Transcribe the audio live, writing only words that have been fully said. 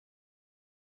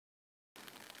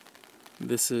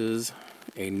This is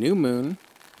a new moon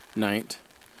night.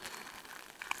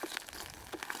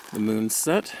 The moon's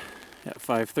set at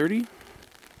 5:30.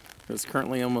 It's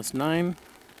currently almost 9.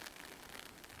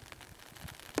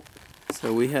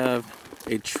 So we have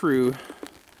a true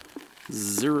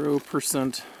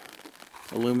 0%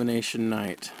 illumination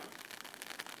night.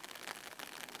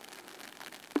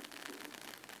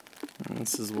 And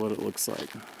this is what it looks like.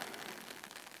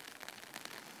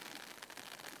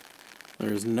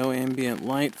 There's no ambient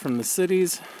light from the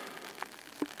cities.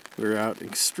 We're out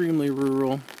extremely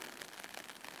rural.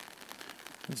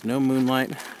 There's no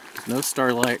moonlight, no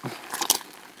starlight.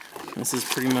 This is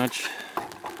pretty much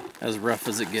as rough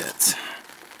as it gets.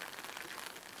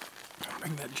 I'll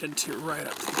bring that Gen 2 right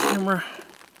up to the camera.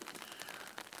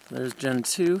 There's Gen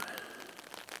 2.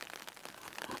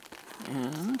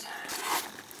 And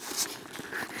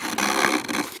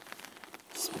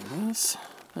spin this.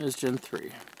 There's Gen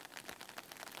 3.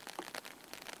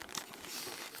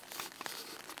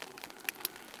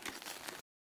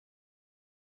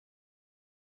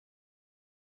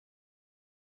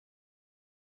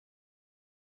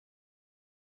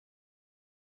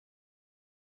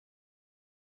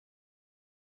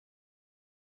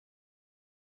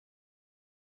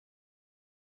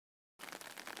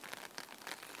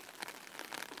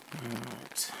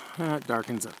 Alright, that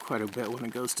darkens up quite a bit when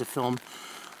it goes to film,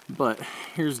 but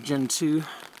here's Gen 2.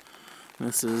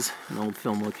 This is an old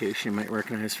film location you might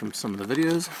recognize from some of the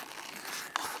videos.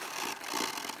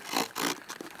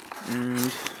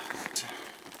 And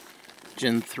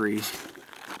Gen 3,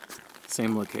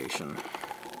 same location.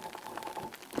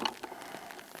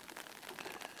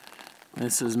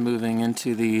 This is moving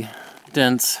into the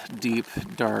dense, deep,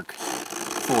 dark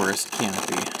forest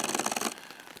canopy.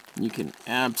 You can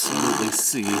absolutely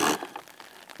see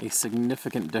a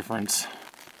significant difference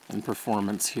in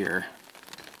performance here.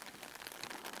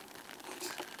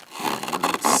 And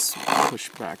let's push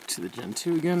back to the Gen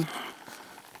 2 again.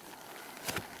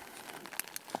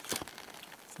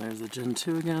 So there's the Gen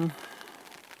 2 again.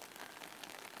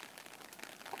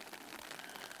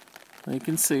 You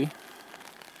can see,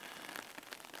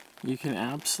 you can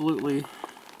absolutely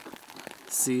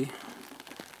see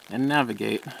and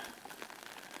navigate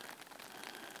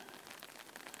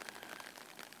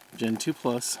Gen 2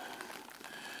 Plus.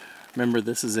 Remember,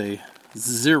 this is a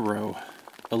 0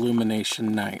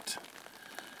 illumination night.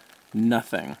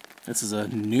 Nothing. This is a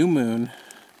new moon,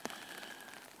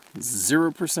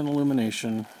 0%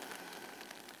 illumination,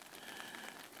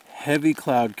 heavy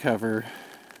cloud cover,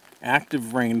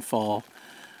 active rainfall,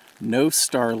 no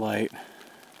starlight.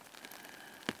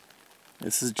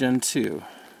 This is Gen 2.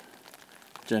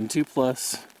 Gen 2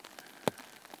 Plus,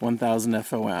 1000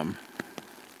 FOM.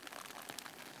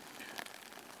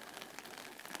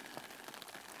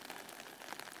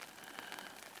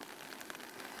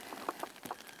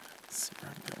 Let's see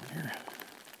where I'm going here.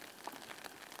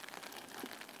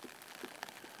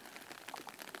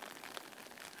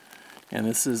 And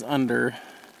this is under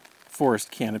forest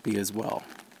canopy as well.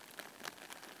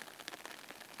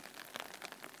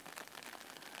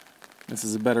 This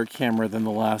is a better camera than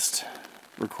the last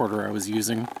recorder I was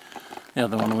using. The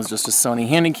other one was just a Sony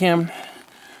Handycam.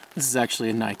 This is actually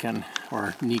a Nikon,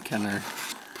 or Nikon, or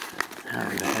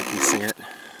however the heck you say it.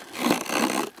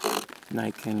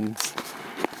 Nikon.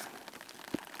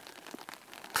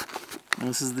 And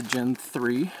this is the Gen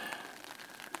 3.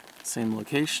 Same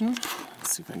location.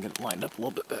 Let's see if I can get it lined up a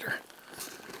little bit better.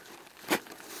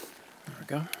 There we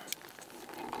go.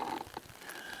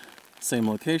 Same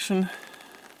location.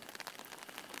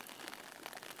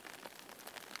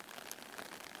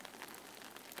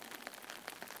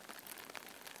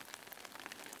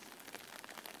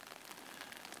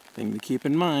 Thing to keep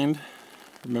in mind,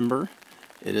 remember,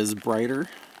 it is brighter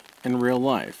in real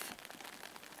life.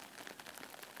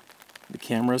 The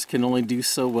cameras can only do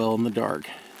so well in the dark.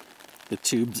 The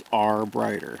tubes are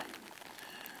brighter.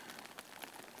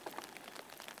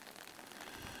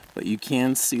 But you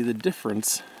can see the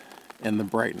difference in the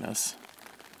brightness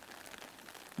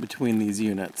between these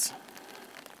units.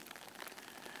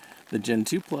 The Gen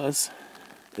 2 Plus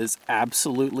is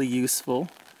absolutely useful.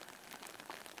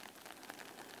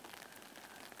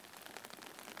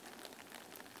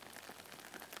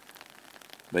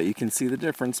 But you can see the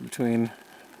difference between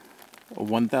a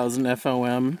 1000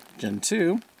 FOM Gen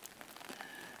 2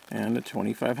 and a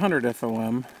 2500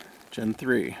 FOM Gen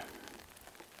 3.